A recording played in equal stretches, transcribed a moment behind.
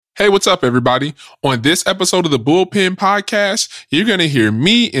Hey, what's up, everybody? On this episode of the Bullpen Podcast, you're going to hear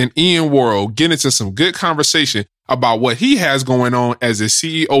me and Ian Worrell get into some good conversation about what he has going on as the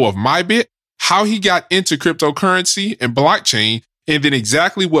CEO of MyBit, how he got into cryptocurrency and blockchain, and then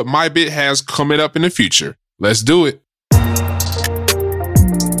exactly what MyBit has coming up in the future. Let's do it.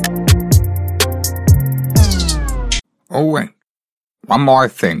 Oh, wait. One more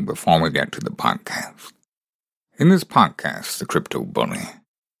thing before we get to the podcast. In this podcast, The Crypto Bully,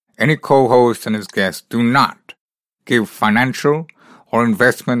 any co-host and his guests do not give financial or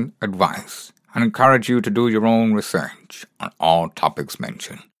investment advice and encourage you to do your own research on all topics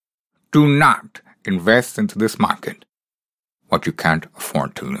mentioned. Do not invest into this market what you can't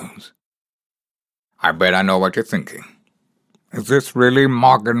afford to lose. I bet I know what you're thinking. Is this really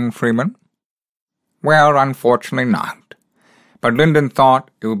Morgan Freeman? Well, unfortunately not. But Lyndon thought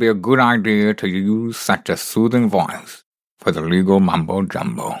it would be a good idea to use such a soothing voice for the legal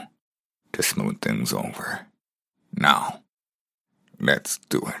mumbo-jumbo to smooth things over. Now, let's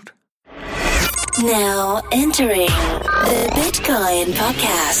do it. Now entering the Bitcoin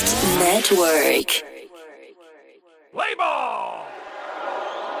Podcast Network. Play ball!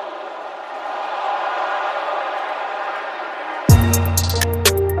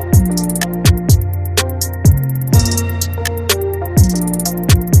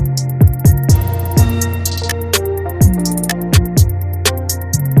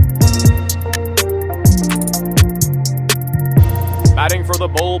 Batting for the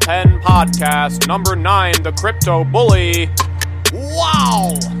Bullpen Podcast, number 9, the Crypto Bully.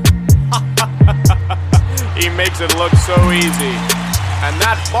 Wow! He makes it look so easy. And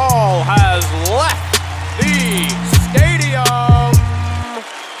that ball has left the stadium.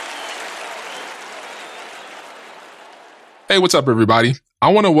 Hey, what's up, everybody?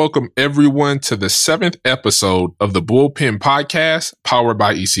 I want to welcome everyone to the 7th episode of the Bullpen Podcast, powered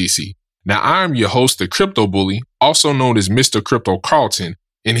by ECC. Now, I'm your host, the Crypto Bully, also known as Mr. Crypto Carlton.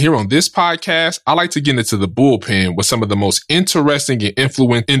 And here on this podcast, I like to get into the bullpen with some of the most interesting and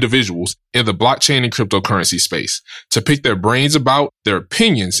influential individuals in the blockchain and cryptocurrency space to pick their brains about their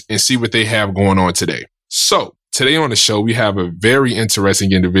opinions and see what they have going on today. So today on the show, we have a very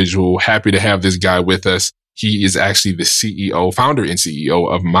interesting individual. Happy to have this guy with us. He is actually the founder and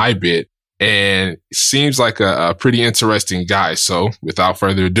CEO of MyBit, and seems like a pretty interesting guy. So without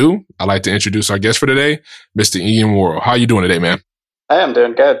further ado, I'd like to introduce our guest for today, Mr. Ian Worrell. How are you doing today, man? Hey, I'm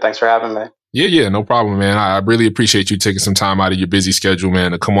doing good. Thanks for having me. Yeah, no problem, man. I really appreciate you taking some time out of your busy schedule,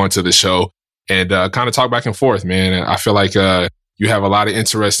 man, to come on to the show and kind of talk back and forth, man. And I feel like you have a lot of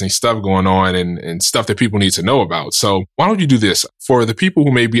interesting stuff going on and stuff that people need to know about. So why don't you do this? For the people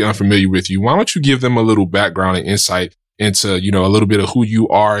who may be unfamiliar with you, why don't you give them a little background and insight into, a little bit of who you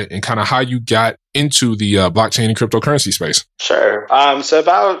are and kind of how you got into the blockchain and cryptocurrency space? Sure. So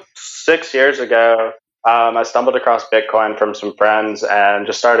about 6 years ago, I stumbled across Bitcoin from some friends and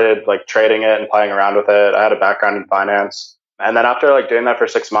just started trading it and playing around with it. I had a background in finance. And then after doing that for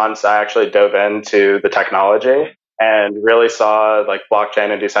 6 months, I actually dove into the technology and really saw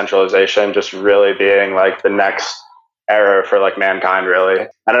blockchain and decentralization just really being the next era for mankind, really. And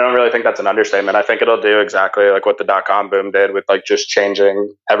I don't really think that's an understatement. I think it'll do exactly what the dot-com boom did with just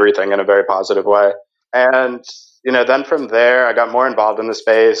changing everything in a very positive way. And then from there, I got more involved in the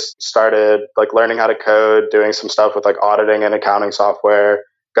space, started learning how to code, doing some stuff with auditing and accounting software,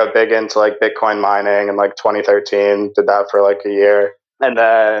 got big into Bitcoin mining in 2013, did that for a year, and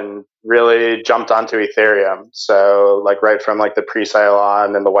then really jumped onto Ethereum. So right from the pre-sale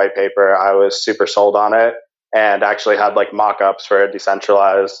on and the white paper, I was super sold on it and actually had mock-ups for a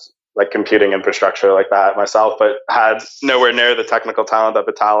decentralized computing infrastructure like that myself, but had nowhere near the technical talent that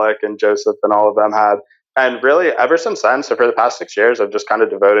Vitalik and Joseph and all of them had. And really, ever since then, so for the past 6 years, I've just kind of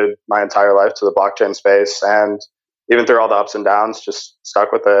devoted my entire life to the blockchain space. And even through all the ups and downs, just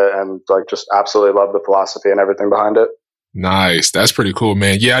stuck with it and just absolutely love the philosophy and everything behind it. Nice. That's pretty cool,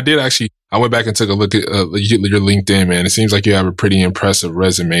 man. Yeah, I went back and took a look at your LinkedIn, man. It seems like you have a pretty impressive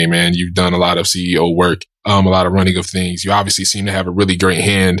resume, man. You've done a lot of CEO work, a lot of running of things. You obviously seem to have a really great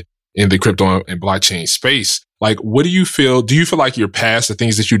hand in the crypto and blockchain space. What do you feel? Do you feel like your past, the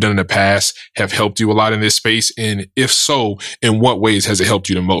things that you've done in the past have helped you a lot in this space? And if so, in what ways has it helped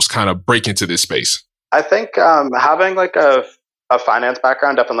you the most kind of break into this space? I think having a finance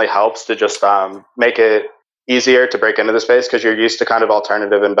background definitely helps to just make it easier to break into the space because you're used to kind of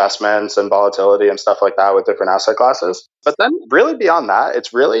alternative investments and volatility and stuff like that with different asset classes. But then really beyond that,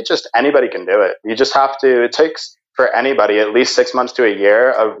 it's really just anybody can do it. You just have to, it takes for anybody at least 6 months to a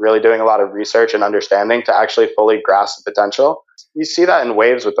year of really doing a lot of research and understanding to actually fully grasp the potential. You see that in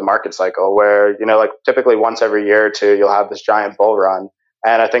waves with the market cycle where, typically once every year or two, you'll have this giant bull run.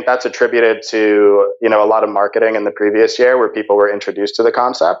 And I think that's attributed to, a lot of marketing in the previous year where people were introduced to the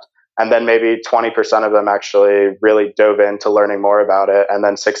concept. And then maybe 20% of them actually really dove into learning more about it. And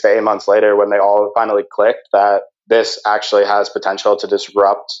then 6 to 8 months later, when they all finally clicked that this actually has potential to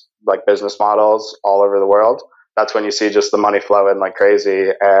disrupt like business models all over the world, that's when you see just the money flowing like crazy.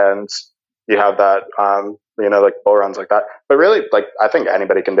 And you have that, like bull runs like that. But really, like, I think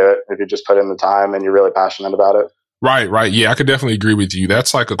anybody can do it if you just put in the time and you're really passionate about it. Right. Yeah, I could definitely agree with you.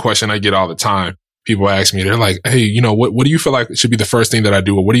 That's like a question I get all the time. People ask me, they're like, hey, what do you feel like should be the first thing that I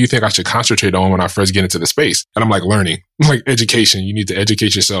do? Or what do you think I should concentrate on when I first get into the space? And I'm like, learning, like education. You need to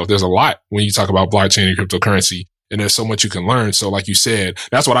educate yourself. There's a lot when you talk about blockchain and cryptocurrency, and there's so much you can learn. So like you said,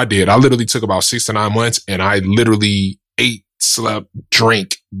 that's what I did. I literally took about 6 to 9 months and I literally ate, slept,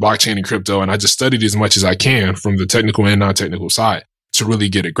 drank blockchain and crypto. And I just studied as much as I can from the technical and non-technical side to really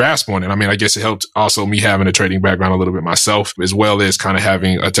get a grasp on it. I mean, I guess it helped also me having a trading background a little bit myself, as well as kind of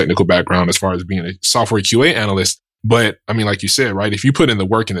having a technical background as far as being a software QA analyst. But I mean, like you said, right, if you put in the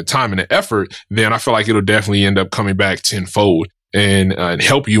work and the time and the effort, then I feel like it'll definitely end up coming back tenfold and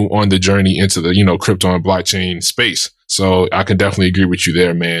help you on the journey into the, crypto and blockchain space. So I can definitely agree with you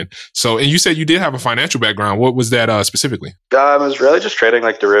there, man. So, and you said you did have a financial background. What was that specifically? I was really just trading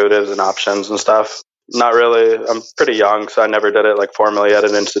like derivatives and options and stuff. Not really. I'm pretty young, so I never did it like formally at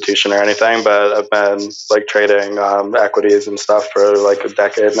an institution or anything, but I've been like trading equities and stuff for like a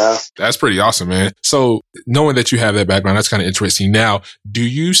decade now. That's pretty awesome, man. So knowing that you have that background, that's kind of interesting. Now, do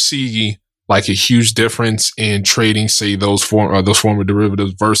you see like a huge difference in trading, say those form of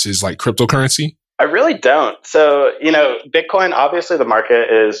derivatives versus like cryptocurrency? I really don't. So, Bitcoin, obviously the market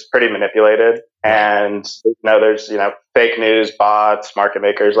is pretty manipulated and, there's, fake news, bots, market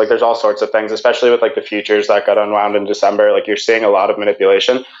makers, like there's all sorts of things, especially with like the futures that got unwound in December. Like you're seeing a lot of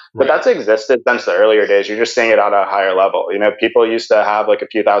manipulation, but that's existed since the earlier days. You're just seeing it on a higher level. People used to have like a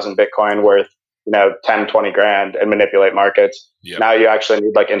few thousand Bitcoin worth, 10, 20 grand and manipulate markets. Yep. Now you actually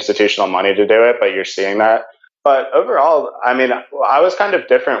need like institutional money to do it, but you're seeing that. But overall, I mean, I was kind of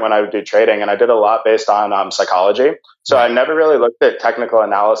different when I would do trading, and I did a lot based on psychology. So I never really looked at technical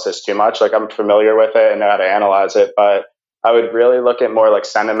analysis too much. Like I'm familiar with it and know how to analyze it, but I would really look at more like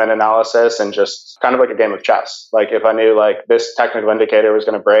sentiment analysis and just kind of like a game of chess. Like if I knew like this technical indicator was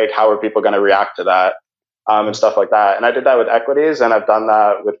going to break, how are people going to react to that? And stuff like that. And I did that with equities, and I've done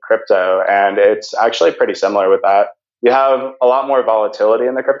that with crypto, and it's actually pretty similar with that. You have a lot more volatility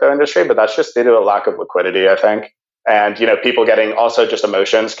in the crypto industry, but that's just due to a lack of liquidity, I think. And, people getting also just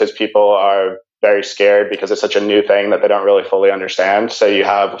emotions because people are very scared because it's such a new thing that they don't really fully understand. So you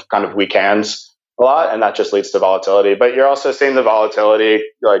have kind of weak hands a lot, and that just leads to volatility. But you're also seeing the volatility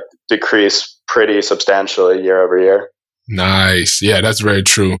like decrease pretty substantially year over year. Nice. Yeah, that's very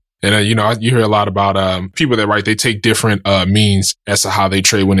true. And, you hear a lot about people that, they take different means as to how they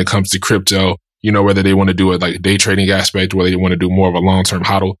trade when it comes to crypto. Whether they want to do it like a day trading aspect, whether they want to do more of a long-term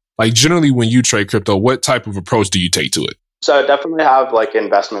hodl. Like generally when you trade crypto, what type of approach do you take to it? So I definitely have like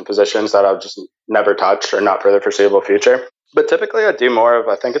investment positions that I'll just never touch or not for the foreseeable future. But typically I do more of,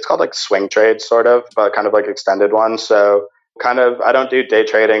 I think it's called like swing trades sort of, but kind of like extended ones. So I don't do day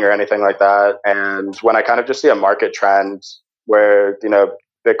trading or anything like that. And when I kind of just see a market trend where,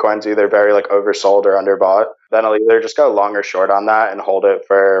 Bitcoin's either very like oversold or underbought, then I'll either just go long or short on that and hold it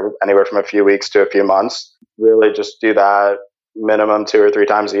for anywhere from a few weeks to a few months. Really just do that minimum 2 or 3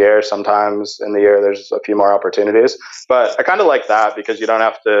 times a year. Sometimes in the year, there's a few more opportunities. But I kind of like that because you don't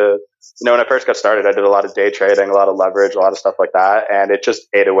have to, when I first got started, I did a lot of day trading, a lot of leverage, a lot of stuff like that. And it just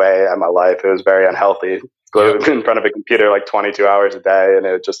ate away at my life. It was very unhealthy. Glued in front of a computer like 22 hours a day, and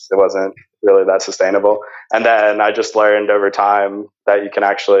it wasn't really that sustainable. And then I just learned over time that you can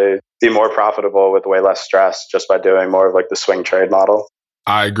actually be more profitable with way less stress just by doing more of like the swing trade model.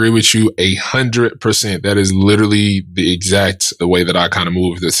 I agree with you 100%. That is literally the exact way that I kind of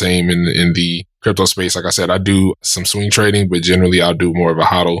move. The same in the crypto space. Like I said, I do some swing trading, but generally I'll do more of a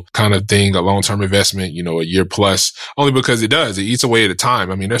hodl kind of thing, a long-term investment, a year plus, only because it eats away at a time.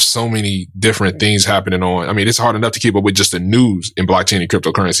 I mean, there's so many different things happening it's hard enough to keep up with just the news in blockchain and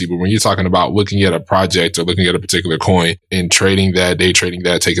cryptocurrency. But when you're talking about looking at a project or looking at a particular coin and trading that, day trading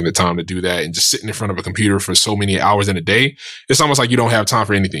that, taking the time to do that and just sitting in front of a computer for so many hours in a day, it's almost like you don't have time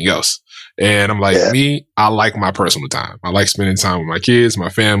for anything else. And I'm like, I like my personal time. I like spending time with my kids, my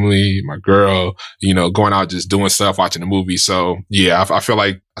family, my girl, going out, just doing stuff, watching a movie. So yeah, I feel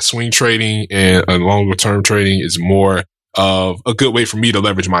like swing trading and a longer term trading is more of a good way for me to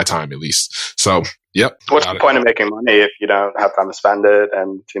leverage my time at least. So, yep. What's the point of making money if you don't have time to spend it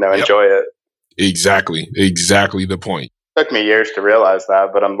and, enjoy it? Exactly the point. It took me years to realize that,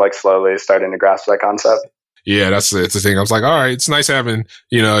 but I'm like slowly starting to grasp that concept. Yeah, that's the thing. I was like, all right, it's nice having,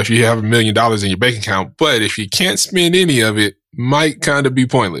 if you have $1 million in your bank account, but if you can't spend any of it, might kind of be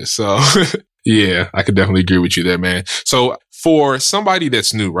pointless. So yeah, I could definitely agree with you there, man. So for somebody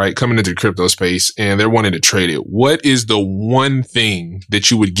that's new, right, coming into the crypto space and they're wanting to trade it, what is the one thing that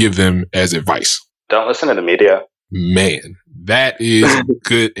you would give them as advice? Don't listen to the media. Man, that is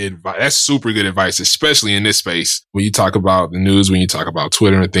good advice. That's super good advice, especially in this space. When you talk about the news, when you talk about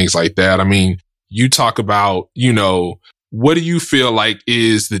Twitter and things like that. I mean, you talk about, what do you feel like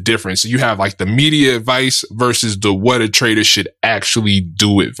is the difference? You have like the media advice versus the what a trader should actually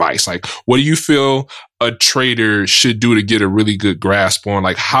do advice. Like, what do you feel a trader should do to get a really good grasp on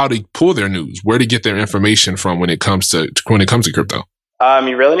like how to pull their news, where to get their information from when it comes to crypto?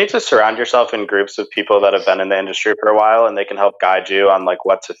 You really need to surround yourself in groups of people that have been in the industry for a while, and they can help guide you on like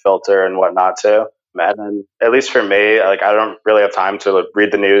what to filter and what not to. And then, at least for me, like I don't really have time to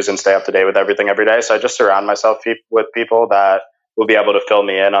read the news and stay up to date with everything every day. So I just surround myself with people that will be able to fill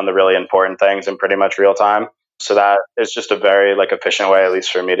me in on the really important things in pretty much real time. So that is just a very like efficient way, at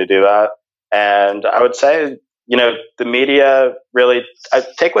least for me, to do that. And I would say, the media really, I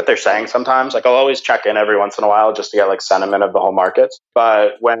take what they're saying sometimes. Like I'll always check in every once in a while just to get like sentiment of the whole market.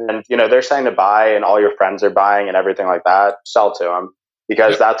 But when, they're saying to buy and all your friends are buying and everything like that, sell to them.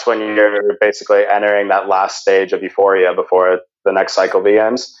 Because that's when you're basically entering that last stage of euphoria before the next cycle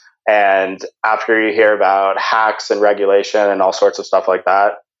begins. And after you hear about hacks and regulation and all sorts of stuff like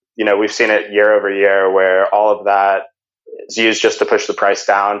that, we've seen it year over year where all of that is used just to push the price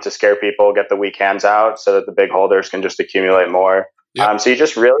down, to scare people, get the weak hands out so that the big holders can just accumulate more. Yep. So you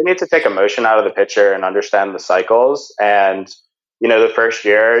just really need to take emotion out of the picture and understand the cycles. And, the first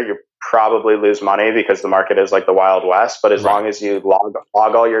year, you probably lose money because the market is like the Wild West. But as long as you log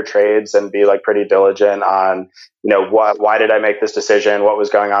all your trades and be like pretty diligent on, why did I make this decision? What was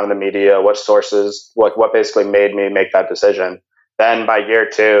going on in the media? What sources, what basically made me make that decision? Then by year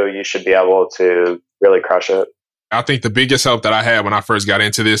 2, you should be able to really crush it. I think the biggest help that I had when I first got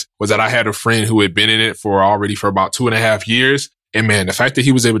into this was that I had a friend who had been in it for about 2.5 years. And man, the fact that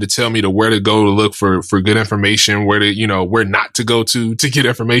he was able to tell me where to go to look for good information, where not to go to get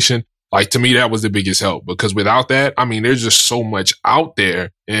information. Like to me, that was the biggest help, because without that, I mean, there's just so much out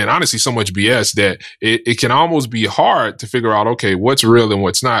there and honestly so much BS that it can almost be hard to figure out, okay, what's real and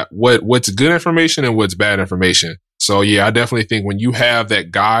what's not, what's good information and what's bad information. So yeah, I definitely think when you have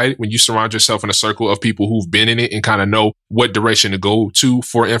that guide, when you surround yourself in a circle of people who've been in it and kind of know what direction to go to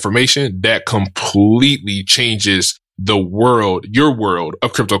for information, that completely changes your world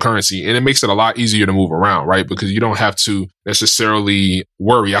of cryptocurrency. And it makes it a lot easier to move around, right? Because you don't have to necessarily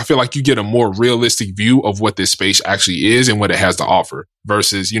worry. I feel like you get a more realistic view of what this space actually is and what it has to offer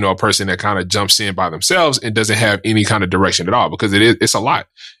versus, a person that kind of jumps in by themselves and doesn't have any kind of direction at all, because it's a lot.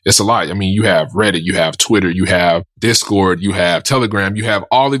 It's a lot. I mean, you have Reddit, you have Twitter, you have Discord, you have Telegram, you have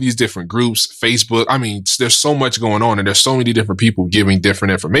all of these different groups, Facebook. I mean, there's so much going on and there's so many different people giving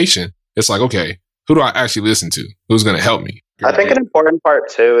different information. It's like, okay, who do I actually listen to? Who's going to help me? I think an important part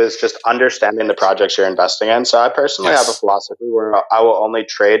too is just understanding the projects you're investing in. So I personally have a philosophy where I will only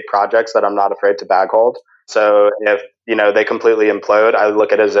trade projects that I'm not afraid to bag hold. So if, they completely implode, I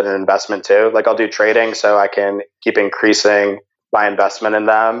look at it as an investment too. Like I'll do trading so I can keep increasing my investment in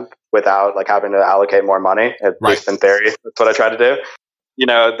them without like having to allocate more money, at least in theory. That's what I try to do.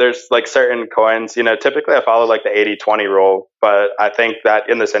 There's like certain coins, typically I follow like the 80-20 rule, but I think that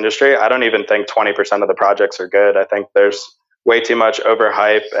in this industry, I don't even think 20% of the projects are good. I think there's way too much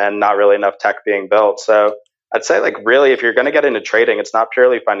overhype and not really enough tech being built. So I'd say like really, if you're going to get into trading, it's not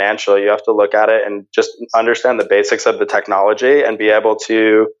purely financial. You have to look at it and just understand the basics of the technology and be able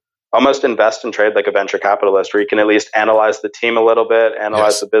to almost invest and trade like a venture capitalist, where you can at least analyze the team a little bit,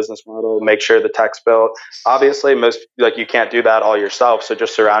 analyze the business model, make sure the tech's built. Obviously, you can't do that all yourself. So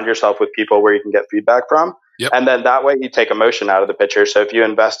just surround yourself with people where you can get feedback from. Yep. And then that way you take emotion out of the picture. So if you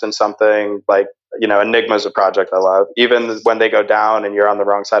invest in something like, Enigma's a project I love, even when they go down and you're on the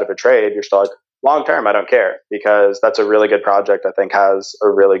wrong side of a trade, you're still like, long term, I don't care, because that's a really good project. I think has a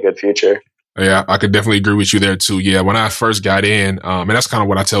really good future. Yeah, I could definitely agree with you there too. Yeah, when I first got in, and that's kind of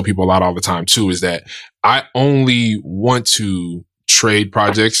what I tell people a lot all the time too, is that I only want to trade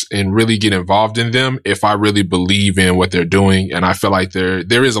projects and really get involved in them if I really believe in what they're doing. And I feel like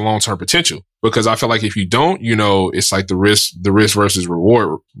there is a long-term potential, because I feel like if you don't, it's like the risk versus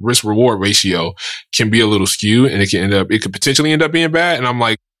risk reward ratio can be a little skewed, and it could potentially end up being bad. And I'm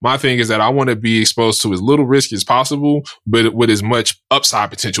like, My thing is that I want to be exposed to as little risk as possible, but with as much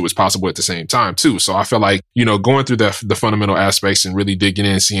upside potential as possible at the same time too. So I feel like, going through the fundamental aspects and really digging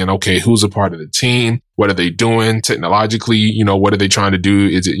in and seeing, okay, who's a part of the team? What are they doing technologically? What are they trying to do?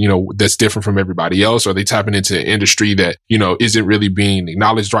 Is it, that's different from everybody else? Are they tapping into an industry that, isn't really being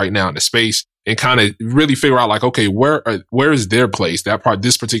acknowledged right now in the space? And kind of really figure out like, okay, where is their place,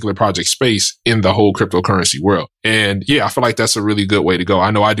 this particular project space in the whole cryptocurrency world? And yeah, I feel like that's a really good way to go.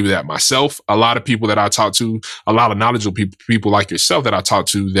 I know I do that myself. A lot of people that I talk to, a lot of knowledgeable people like yourself that I talk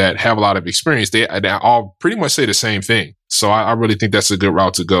to that have a lot of experience, they all pretty much say the same thing. So I really think that's a good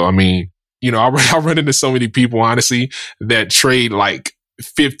route to go. I mean, I run into so many people, honestly, that trade like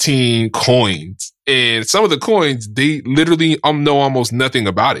 15 coins, and some of the coins, they literally know almost nothing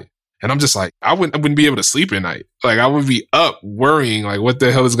about it. And I'm just like, I wouldn't be able to sleep at night. Like I would be up worrying like, what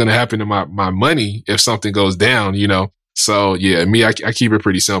the hell is going to happen to my money if something goes down, So yeah, I keep it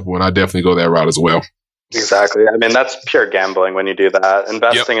pretty simple, and I definitely go that route as well. Exactly. I mean, that's pure gambling when you do that.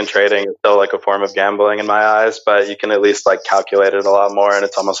 Investing and trading is still like a form of gambling in my eyes, but you can at least like calculate it a lot more, and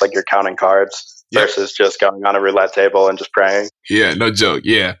it's almost like you're counting cards versus just going on a roulette table and just praying. Yeah, no joke.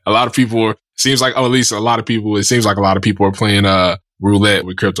 Yeah. A lot of people, it seems like a lot of people are playing roulette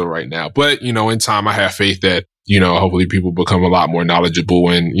with crypto right now. But, in time, I have faith that, hopefully people become a lot more knowledgeable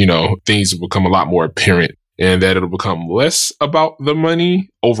and, things will become a lot more apparent, and that it'll become less about the money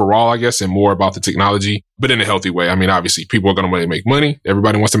overall, I guess, and more about the technology, but in a healthy way. I mean, obviously people are going to want to make money.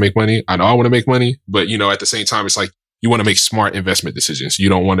 Everybody wants to make money. I know I want to make money, but, at the same time, it's like, you want to make smart investment decisions. You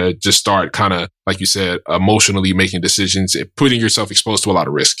don't want to just start kind of, like you said, emotionally making decisions and putting yourself exposed to a lot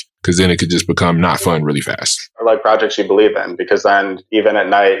of risk, because then it could just become not fun really fast. Or like projects you believe in, because then even at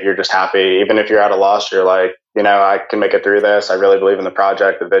night, you're just happy. Even if you're at a loss, you're like, I can make it through this. I really believe in the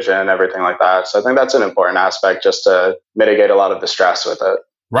project, the vision, everything like that. So I think that's an important aspect just to mitigate a lot of the stress with it.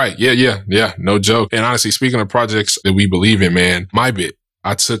 Right. Yeah. No joke. And honestly, speaking of projects that we believe in, man, MyBit,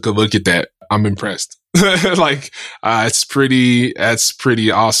 I took a look at that. I'm impressed. That's pretty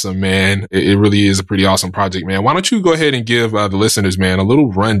awesome, man. It really is a pretty awesome project, man. Why don't you go ahead and give the listeners, man, a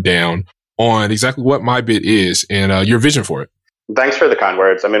little rundown on exactly what MyBit is and your vision for it. Thanks for the kind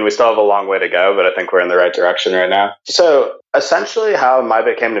words. I mean, we still have a long way to go, but I think we're in the right direction right now. So essentially how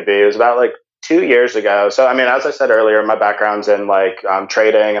MyBit came to be was about like 2 years ago. So, I mean, as I said earlier, my background's in like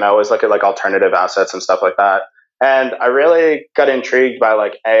trading, and I always look at like alternative assets and stuff like that. And I really got intrigued by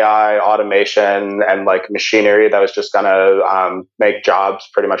like AI, automation, and like machinery that was just going to make jobs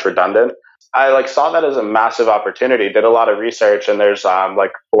pretty much redundant. I like saw that as a massive opportunity, did a lot of research, and there's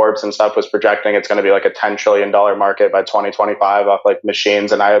like Forbes and stuff was projecting it's going to be like a $10 trillion market by 2025 off like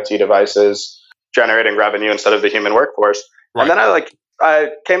machines and IoT devices generating revenue instead of the human workforce. Right. And then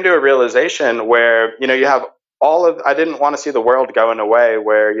I came to a realization where, you have I didn't want to see the world go in a way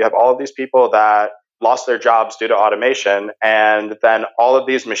where you have all of these people that lost their jobs due to automation, and then all of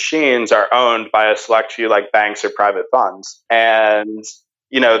these machines are owned by a select few like banks or private funds. And,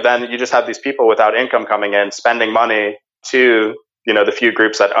 then you just have these people without income coming in, spending money to, the few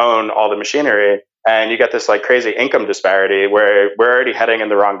groups that own all the machinery. And you get this like crazy income disparity where we're already heading in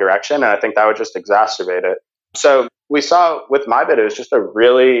the wrong direction. And I think that would just exacerbate it. So we saw with MyBit, it was just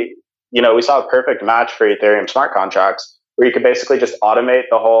we saw a perfect match for Ethereum smart contracts, where you could basically just automate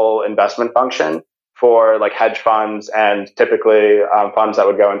the whole investment function for like hedge funds and typically funds that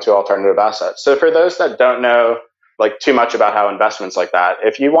would go into alternative assets. So for those that don't know like too much about how investments like that,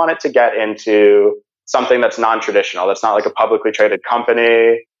 if you wanted to get into something that's non-traditional, that's not like a publicly traded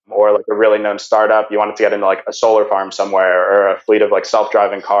company or like a really known startup, you wanted to get into like a solar farm somewhere or a fleet of like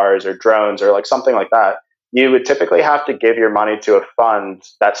self-driving cars or drones or like something like that, you would typically have to give your money to a fund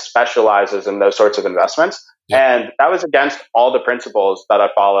that specializes in those sorts of investments. Yeah. And that was against all the principles that I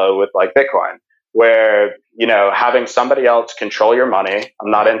follow with like Bitcoin, where, having somebody else control your money. I'm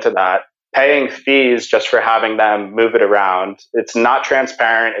not into that. Paying fees just for having them move it around. It's not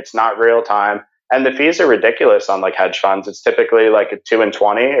transparent. It's not real time. And the fees are ridiculous on like hedge funds. It's typically like a 2 and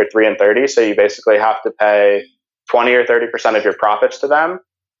 20 or 3 and 30. So you basically have to pay 20 or 30% of your profits to them.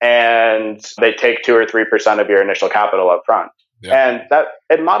 And they take 2 or 3% of your initial capital up front. Yeah. And that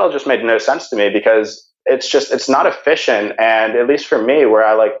model just made no sense to me, because it's not efficient. And at least for me, where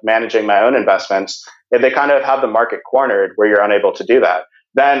I like managing my own investments, they kind of have the market cornered where you're unable to do that.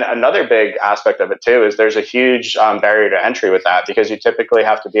 Then another big aspect of it too is there's a huge barrier to entry with that, because you typically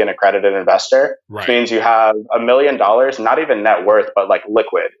have to be an accredited investor, right, which means you have $1 million, not even net worth, but like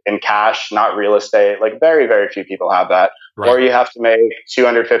liquid in cash, not real estate. Like very, very few people have that. Right. Or you have to make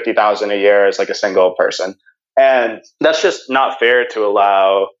 $250,000 a year as like a single person. And that's just not fair to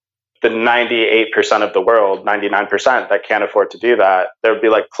allow the 98% of the world, 99% that can't afford to do that, they would be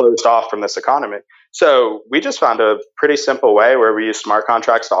like closed off from this economy. So we just found a pretty simple way where we use smart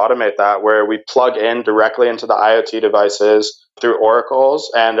contracts to automate that, where we plug in directly into the IoT devices through oracles,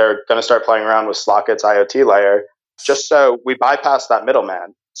 and they're going to start playing around with Slockit's IoT layer, just so we bypass that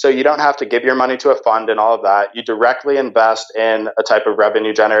middleman. So you don't have to give your money to a fund and all of that. You directly invest in a type of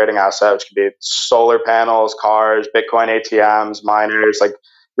revenue generating asset, which could be solar panels, cars, Bitcoin ATMs, miners, like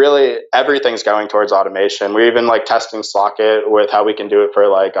really everything's going towards automation. We're even like testing Slockit with how we can do it for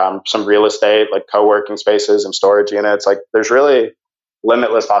like some real estate, like co-working spaces and storage units. Like there's really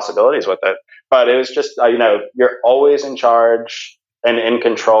limitless possibilities with it. But it was just, you're always in charge and in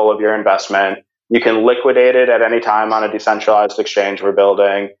control of your investment. You can liquidate it at any time on a decentralized exchange we're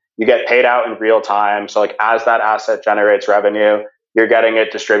building. You get paid out in real time. So like as that asset generates revenue, you're getting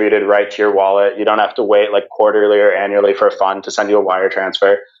it distributed right to your wallet. You don't have to wait like quarterly or annually for a fund to send you a wire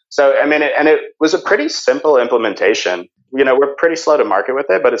transfer. So, it was a pretty simple implementation. We're pretty slow to market with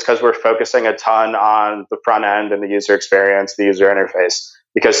it, but it's because we're focusing a ton on the front end and the user experience, the user interface,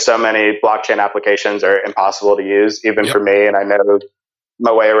 because so many blockchain applications are impossible to use, even for me. And I know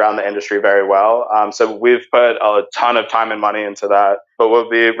my way around the industry very well. So we've put a ton of time and money into that, but we'll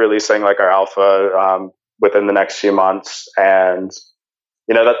be releasing like our alpha within the next few months. And,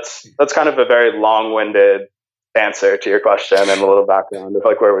 that's kind of a very long-winded answer to your question and a little background of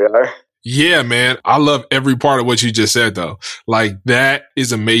like where we are. Yeah, man. I love every part of what you just said, though. Like, that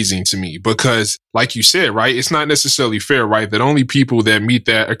is amazing to me because, like you said, right, it's not necessarily fair, right, that only people that meet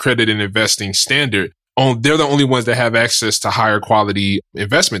that accredited investing standard, they're the only ones that have access to higher quality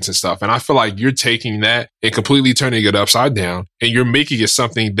investments and stuff. And I feel like you're taking that and completely turning it upside down, and you're making it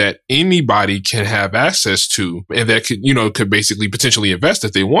something that anybody can have access to and that could basically potentially invest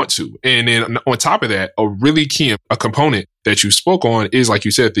if they want to. And then on top of that, a really key component that you spoke on is, like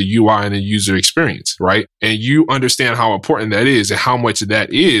you said, the UI and the user experience, right? And you understand how important that is and how much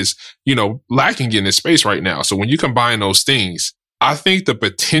that is, lacking in this space right now. So when you combine those things, I think the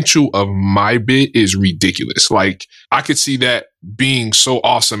potential of MyBit is ridiculous. Like, I could see that being so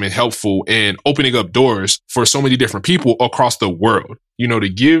awesome and helpful and opening up doors for so many different people across the world, to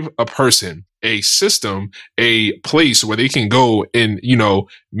give a person a system, a place where they can go and,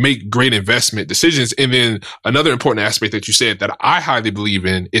 make great investment decisions. And then another important aspect that you said that I highly believe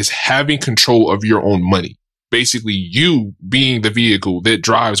in is having control of your own money. Basically, you being the vehicle that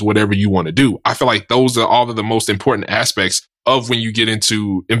drives whatever you want to do. I feel like those are all of the most important aspects of when you get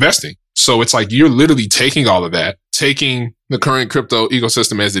into investing. So it's like you're literally taking all of that, taking the current crypto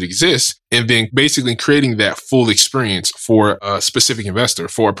ecosystem as it exists, and then basically creating that full experience for a specific investor,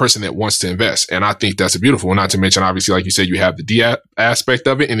 for a person that wants to invest. And I think that's beautiful. Not to mention, obviously, like you said, you have the D aspect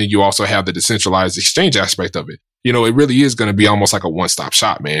of it, and then you also have the decentralized exchange aspect of it. It really is going to be almost like a one-stop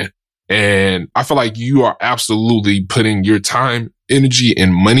shop, man. And I feel like you are absolutely putting your time, energy,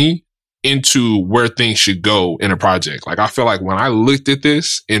 and money into where things should go in a project. Like, I feel like when I looked at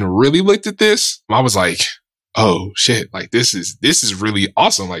this and really looked at this, I was like, oh shit, like this is really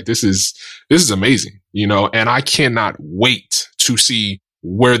awesome. Like this is amazing, and I cannot wait to see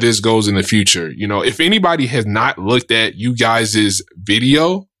where this goes in the future. If anybody has not looked at you guys'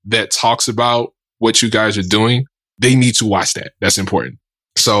 video that talks about what you guys are doing, they need to watch that. That's important.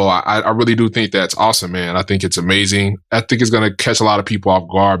 So I really do think that's awesome, man. I think it's amazing. I think it's going to catch a lot of people off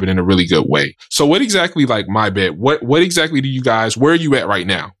guard, but in a really good way. So what exactly, like MyBit, what exactly do you guys, where are you at right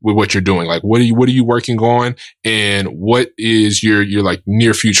now with what you're doing? Like, what are you working on, and what is your like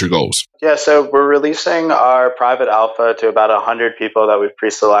near future goals? Yeah, so we're releasing our private alpha to about 100 people that we've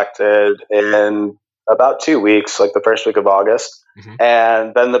pre-selected in about 2 weeks, like the first week of August. Mm-hmm.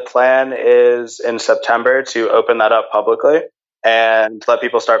 And then the plan is in September to open that up publicly and let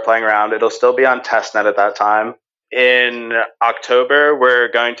people start playing around. It'll still be on testnet at that time. In October,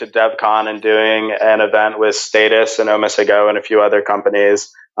 we're going to DevCon and doing an event with Status and Omisago and a few other companies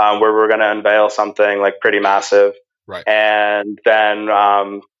where we're going to unveil something like pretty massive. Right. And then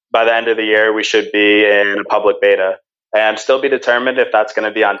by the end of the year, we should be in a public beta and still be determined if that's going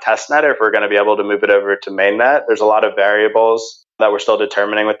to be on testnet or if we're going to be able to move it over to mainnet. There's a lot of variables that we're still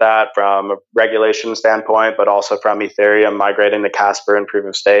determining with that from a regulation standpoint, but also from Ethereum migrating to Casper and proof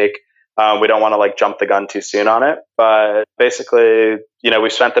of stake. We don't want to like jump the gun too soon on it, but basically,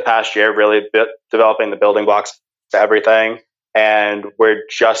 we've spent the past year really developing the building blocks to everything. And we're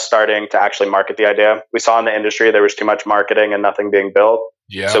just starting to actually market the idea. We saw in the industry there was too much marketing and nothing being built.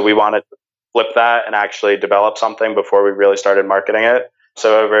 Yeah. So we wanted to flip that and actually develop something before we really started marketing it.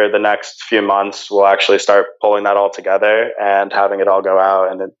 So over the next few months, we'll actually start pulling that all together and having it all go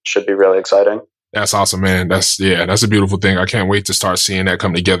out, and it should be really exciting. That's awesome, man. That's a beautiful thing. I can't wait to start seeing that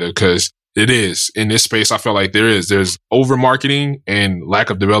come together, because it is in this space. I feel like there's over marketing and lack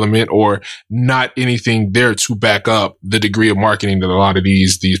of development, or not anything there to back up the degree of marketing that a lot of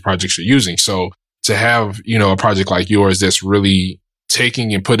these projects are using. So to have, a project like yours that's really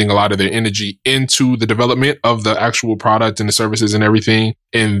taking and putting a lot of their energy into the development of the actual product and the services and everything,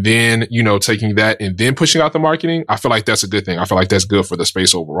 and then, taking that and then pushing out the marketing, I feel like that's a good thing. I feel like that's good for the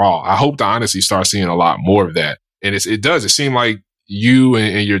space overall. I hope to honestly start seeing a lot more of that. And it does. It seemed like you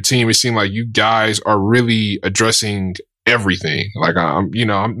and your team, it seemed like you guys are really addressing everything. Like, I'm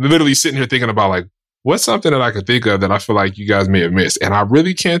literally sitting here thinking about, like, what's something that I could think of that I feel like you guys may have missed? And I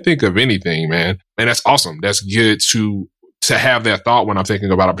really can't think of anything, man. And that's awesome. That's good to have that thought when I'm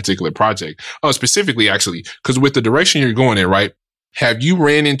thinking about a particular project. Specifically, actually, because with the direction you're going in, right? Have you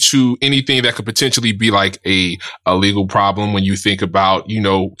ran into anything that could potentially be like a legal problem when you think about,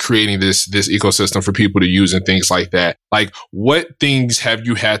 creating this ecosystem for people to use and things like that? Like, what things have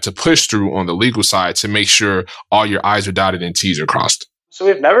you had to push through on the legal side to make sure all your I's are dotted and T's are crossed? So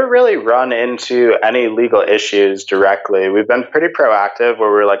we've never really run into any legal issues directly. We've been pretty proactive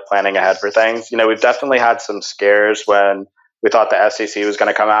where we're like planning ahead for things. We've definitely had some scares when we thought the SEC was going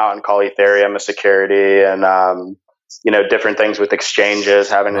to come out and call Ethereum a security, and different things with exchanges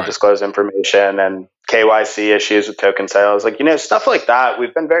having to disclose information, and KYC issues with token sales, stuff like that.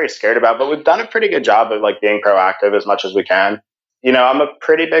 We've been very scared about, but we've done a pretty good job of like being proactive as much as we can. I'm a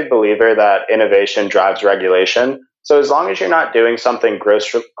pretty big believer that innovation drives regulation. So as long as you're not doing something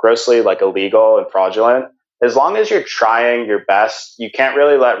grossly like illegal and fraudulent, as long as you're trying your best, you can't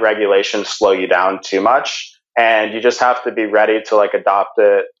really let regulation slow you down too much. And you just have to be ready to like adopt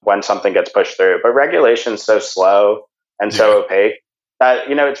it when something gets pushed through. But regulation's so slow and so opaque that,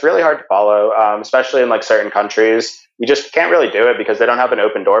 it's really hard to follow, especially in like certain countries. You just can't really do it because they don't have an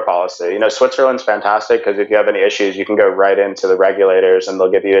open door policy. Switzerland's fantastic because if you have any issues, you can go right into the regulators and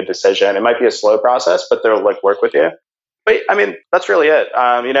they'll give you a decision. It might be a slow process, but they'll like work with you. But that's really it.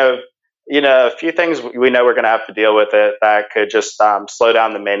 A few things we know we're going to have to deal with it that could just slow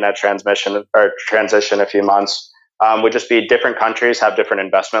down the mainnet transmission or transition a few months. Would just be different countries have different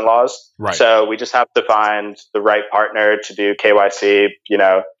investment laws. Right. So we just have to find the right partner to do KYC.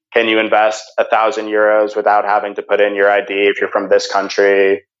 Can you invest 1,000 euros without having to put in your ID if you're from this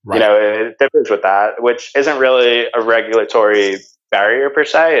country? Right. It differs with that, which isn't really a regulatory barrier per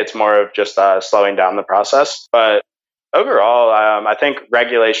se. It's more of just slowing down the process. But overall, I think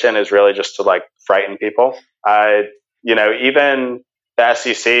regulation is really just to like frighten people. Even the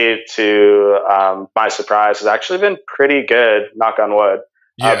SEC, to my surprise, has actually been pretty good, knock on wood,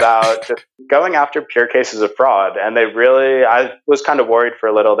 about just going after pure cases of fraud. And I was kind of worried for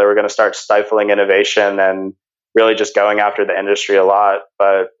a little they were going to start stifling innovation and really just going after the industry a lot.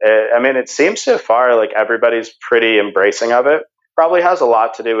 But it seems so far like everybody's pretty embracing of it. Probably has a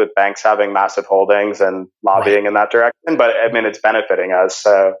lot to do with banks having massive holdings and lobbying in that direction, but it's benefiting us.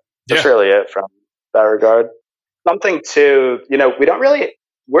 So that's really it from that regard. Something too,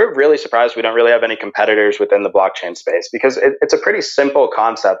 we're really surprised we don't really have any competitors within the blockchain space because it's a pretty simple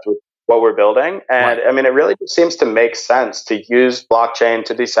concept with what we're building. And it really seems to make sense to use blockchain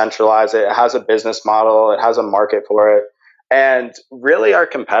to decentralize it. It has a business model. It has a market for it. And really our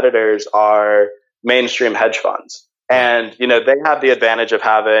competitors are mainstream hedge funds. And, they have the advantage of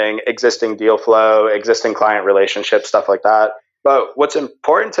having existing deal flow, existing client relationships, stuff like that. But what's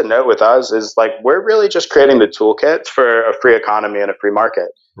important to note with us is like, we're really just creating the toolkit for a free economy and a free market.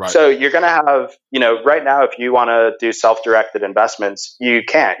 Right. So you're going to have, right now, if you want to do self-directed investments, you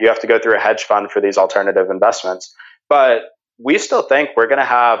can't. You have to go through a hedge fund for these alternative investments. But we still think we're going to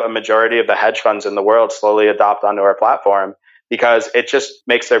have a majority of the hedge funds in the world slowly adopt onto our platform because it just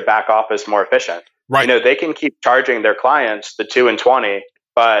makes their back office more efficient. Right. They can keep charging their clients the 2 and 20,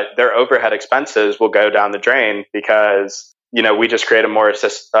 but their overhead expenses will go down the drain because, we just create a more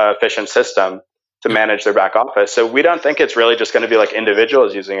efficient system to manage their back office. So we don't think it's really just going to be like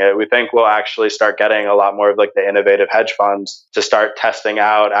individuals using it. We think we'll actually start getting a lot more of like the innovative hedge funds to start testing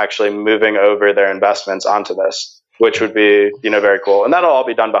out, actually moving over their investments onto this, which would be, very cool. And that'll all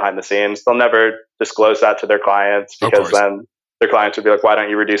be done behind the scenes. They'll never disclose that to their clients because then their clients would be like, why don't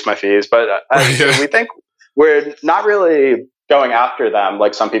you reduce my fees? But we think we're not really going after them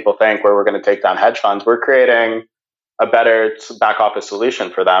like some people think, where we're going to take down hedge funds. We're creating a better back office solution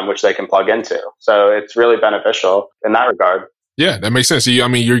for them, which they can plug into. So it's really beneficial in that regard. Yeah, that makes sense.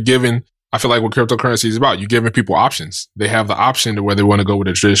 You're giving, I feel like what cryptocurrency is about, you're giving people options. They have the option to whether they want to go with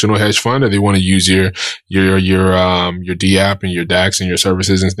a traditional hedge fund or they want to use your DApp and your DAX and your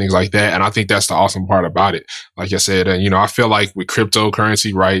services and things like that. And I think that's the awesome part about it. Like I said, I feel like with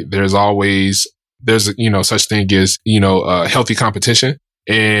cryptocurrency, right, there's always there's, such thing as, healthy competition.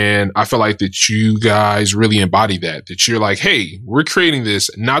 And I feel like that you guys really embody that you're like, hey, we're creating this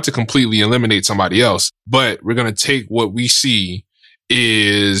not to completely eliminate somebody else, but we're going to take what we see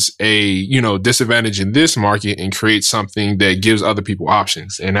is a, disadvantage in this market and create something that gives other people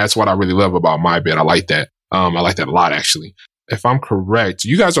options. And that's what I really love about MyBit. I like that. I like that a lot, actually. If I'm correct,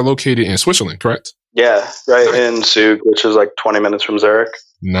 you guys are located in Switzerland, correct? Yeah, right in Zug, which is like 20 minutes from Zurich.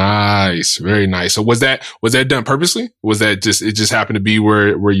 Nice. Very nice. So was that done purposely? Was that it just happened to be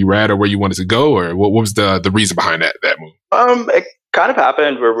where you were at or where you wanted to go? Or what was the reason behind that move? It kind of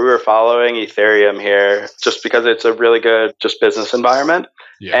happened where we were following Ethereum here just because it's a really good just business environment.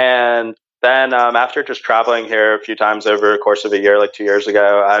 Yeah. And then after just traveling here a few times over the course of a year, like 2 years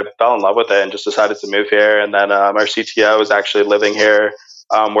ago, I fell in love with it and just decided to move here. And then our CTO was actually living here,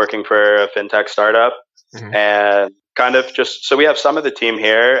 working for a fintech startup. Mm-hmm. And kind of just, so we have some of the team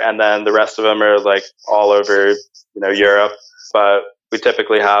here and then the rest of them are like all over, Europe. But we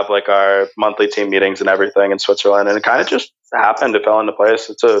typically have like our monthly team meetings and everything in Switzerland. And it kind of just happened. It fell into place.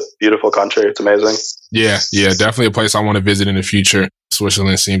 It's a beautiful country. It's amazing. Yeah, definitely a place I want to visit in the future.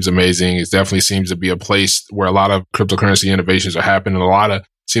 Switzerland seems amazing. It definitely seems to be a place where a lot of cryptocurrency innovations are happening.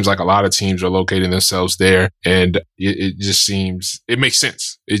 Seems like a lot of teams are locating themselves there, and it just seems it makes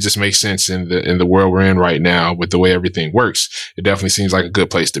sense. It just makes sense in the world we're in right now with the way everything works. It definitely seems like a good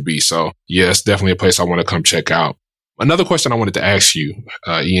place to be. So yeah, it's definitely a place I want to come check out. Another question I wanted to ask you,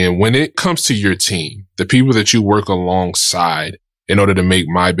 Ian, when it comes to your team, the people that you work alongside in order to make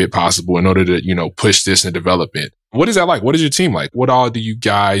MyBit possible, in order to, push this and develop it, what is that like? What is your team like? What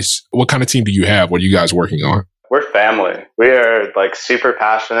kind of team do you have? What are you guys working on? We're family. We are like super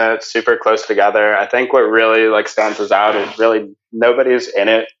passionate, super close together. I think what really like stands us out is really nobody's in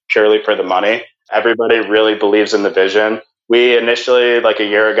it purely for the money. Everybody really believes in the vision. We initially, like a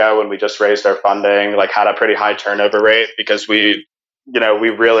year ago when we just raised our funding, like had a pretty high turnover rate because we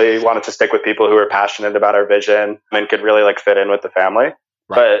really wanted to stick with people who are passionate about our vision and could really like fit in with the family.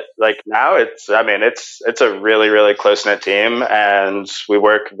 Right. But like now it's a really, really close-knit team and we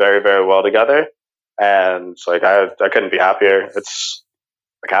work very, very well together. And it's like, I couldn't be happier. It's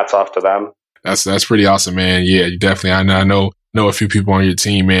like hats off to them. That's pretty awesome, man. Yeah, you definitely, I know a few people on your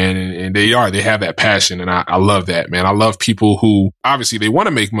team, man, and they have that passion. And I love that, man. I love people who obviously they want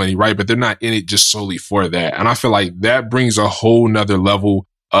to make money, right? But they're not in it just solely for that. And I feel like that brings a whole nother level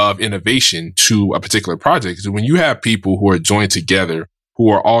of innovation to a particular project. So when you have people who are joined together, who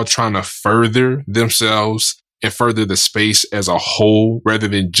are all trying to further themselves and further the space as a whole, rather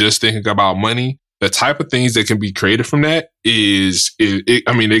than just thinking about money, the type of things that can be created from that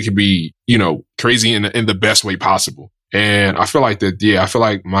it can be, crazy in the best way possible. And I feel like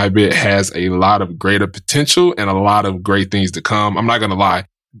MyBit has a lot of greater potential and a lot of great things to come. I'm not going to lie.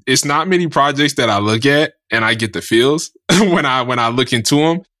 It's not many projects that I look at and I get the feels when I look into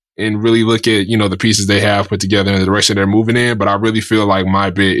them and really look at, the pieces they have put together and the direction they're moving in. But I really feel like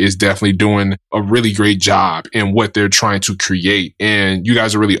MyBit is definitely doing a really great job in what they're trying to create. And you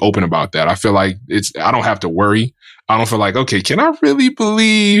guys are really open about that. I feel like I don't have to worry. I don't feel like, okay, can I really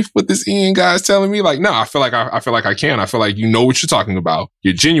believe what this Ian guy is telling me? Like, no, I feel like I can. I feel like you know what you're talking about.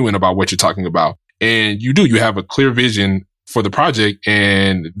 You're genuine about what you're talking about. And you have a clear vision for the project.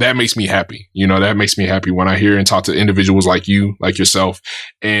 And that makes me happy. That makes me happy when I hear and talk to individuals like you, like yourself,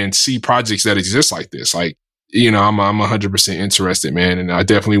 and see projects that exist like this. Like, I'm 100% interested, man. And I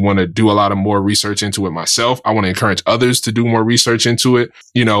definitely want to do a lot of more research into it myself. I want to encourage others to do more research into it.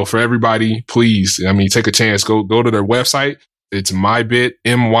 For everybody, please, take a chance, go to their website. It's MyBit,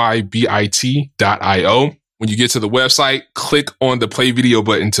 MYBIT.io. When you get to the website, click on the play video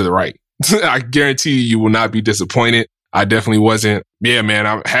button to the right. I guarantee you will not be disappointed. I definitely wasn't. Yeah,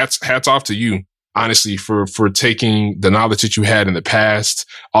 man, hats off to you. Honestly, for taking the knowledge that you had in the past,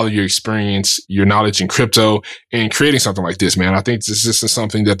 all of your experience, your knowledge in crypto, and creating something like this, man. I think this is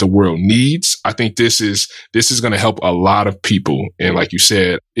something that the world needs. I think this is going to help a lot of people. And like you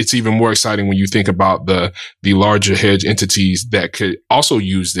said, it's even more exciting when you think about the larger hedge entities that could also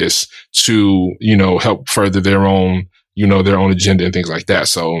use this to, help further their own agenda and things like that.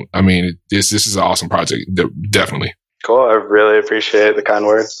 So, this is an awesome project. Definitely. Cool. I really appreciate the kind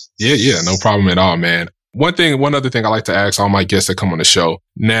words. Yeah, no problem at all, man. One other thing I like to ask all my guests that come on the show.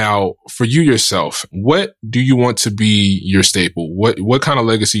 Now, for you yourself, what do you want to be your staple? What kind of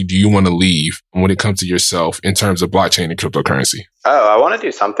legacy do you want to leave when it comes to yourself in terms of blockchain and cryptocurrency? Oh, I want to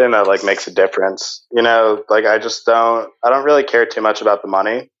do something that like makes a difference. I don't really care too much about the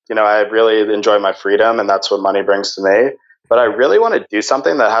money. I really enjoy my freedom and that's what money brings to me. But I really want to do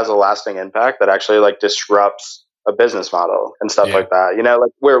something that has a lasting impact that actually like disrupts a business model and stuff Yeah. like that.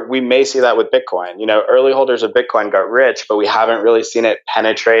 Like where we may see that with Bitcoin. Early holders of Bitcoin got rich, but we haven't really seen it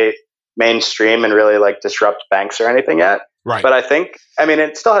penetrate mainstream and really like disrupt banks or anything yet. Right. But I think,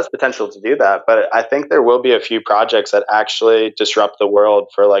 it still has potential to do that. But I think there will be a few projects that actually disrupt the world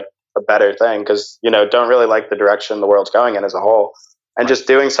for like a better thing because, don't really like the direction the world's going in as a whole. And just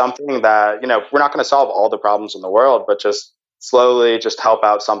doing something that, we're not going to solve all the problems in the world, but just slowly just help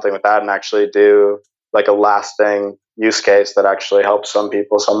out something with that and actually do like a lasting use case that actually helps some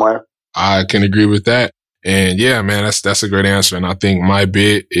people somewhere. I can agree with that. And yeah, man, that's a great answer. And I think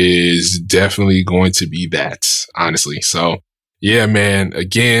MyBit is definitely going to be that, honestly. So yeah, man,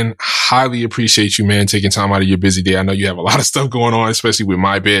 again, highly appreciate you, man, taking time out of your busy day. I know you have a lot of stuff going on, especially with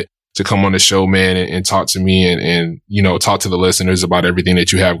MyBit, to come on the show, man, and talk to me and talk to the listeners about everything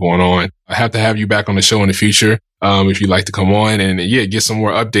that you have going on. I have to have you back on the show in the future. If you'd like to come on and get some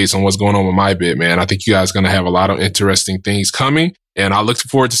more updates on what's going on with MyBit, man. I think you guys are going to have a lot of interesting things coming. And I look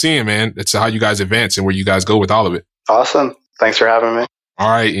forward to seeing, man, it's how you guys advance and where you guys go with all of it. Awesome. Thanks for having me. All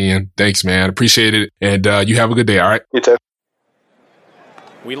right, Ian. Thanks, man. Appreciate it. And you have a good day. All right. You too.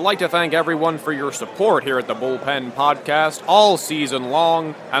 We'd like to thank everyone for your support here at the Bullpen Podcast all season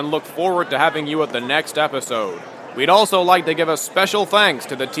long and look forward to having you at the next episode. We'd also like to give a special thanks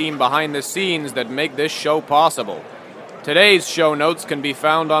to the team behind the scenes that make this show possible. Today's show notes can be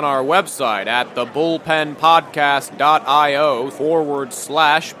found on our website at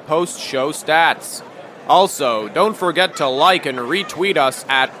thebullpenpodcast.io/post-show stats. Also, don't forget to like and retweet us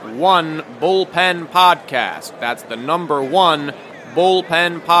at 1BullpenPodcast. That's the number 1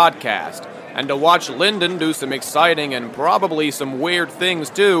 Bullpen Podcast. And to watch Lyndon do some exciting and probably some weird things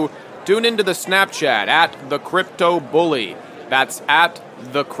too, tune into the Snapchat at The Crypto Bully. That's at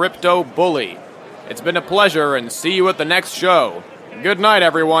The Crypto Bully. It's been a pleasure, and see you at the next show. Good night,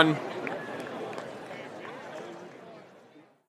 everyone.